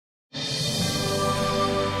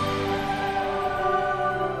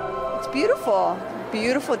beautiful.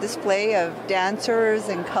 Beautiful display of dancers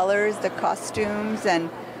and colors, the costumes, and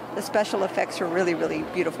the special effects are really, really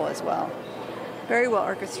beautiful as well. Very well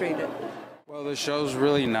orchestrated. Well, the show's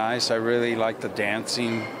really nice. I really like the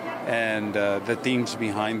dancing, and the themes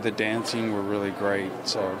behind the dancing were really great.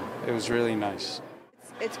 So it was really nice.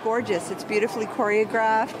 It's gorgeous. It's beautifully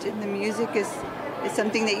choreographed, and the music is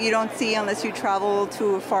something that you don't see unless you travel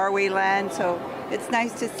to a faraway land. So it's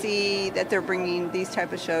nice to see that they're bringing these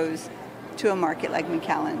type of shows to a market like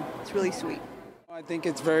McAllen. It's really sweet. I think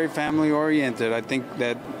it's very family oriented. I think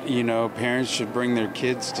that, parents should bring their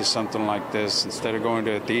kids to something like this instead of going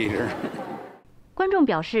to a theater. 观众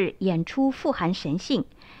表示，演出富含神性，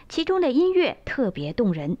其中的音乐特别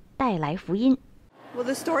动人，带来福音。Well,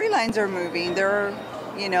 the storylines are moving. There's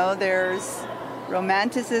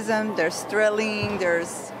romanticism, there's thrilling,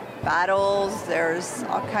 there's battles, there's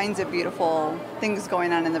all kinds of beautiful things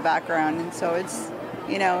going on in the background, and so it's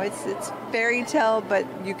fairy tale, but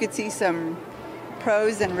you could see some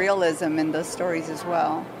prose and realism in those stories as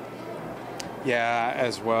well. Yeah,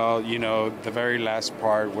 as well. The very last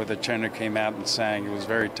part where the tenor came out and sang, it was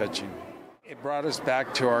very touching. It brought us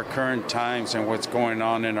back to our current times and what's going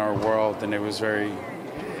on in our world, and it was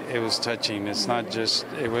touching.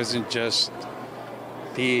 It wasn't just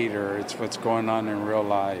theater, it's what's going on in real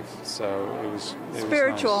life. So it was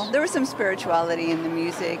spiritual. Nice. There was some spirituality in the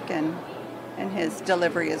music, and his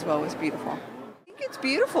delivery as well was beautiful. I think it's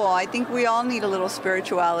beautiful. I think we all need a little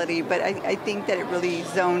spirituality, but I think that it really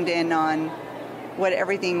zoned in on what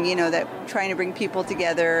everything, that trying to bring people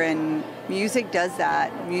together, and music does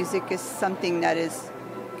that. Music is something that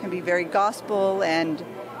can be very gospel and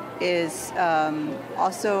is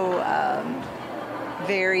also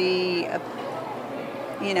very,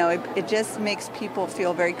 it just makes people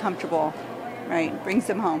feel very comfortable, right? Brings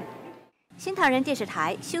them home. 新唐人电视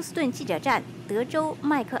台休斯顿记者站德州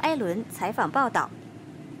麦克艾伦采访报道。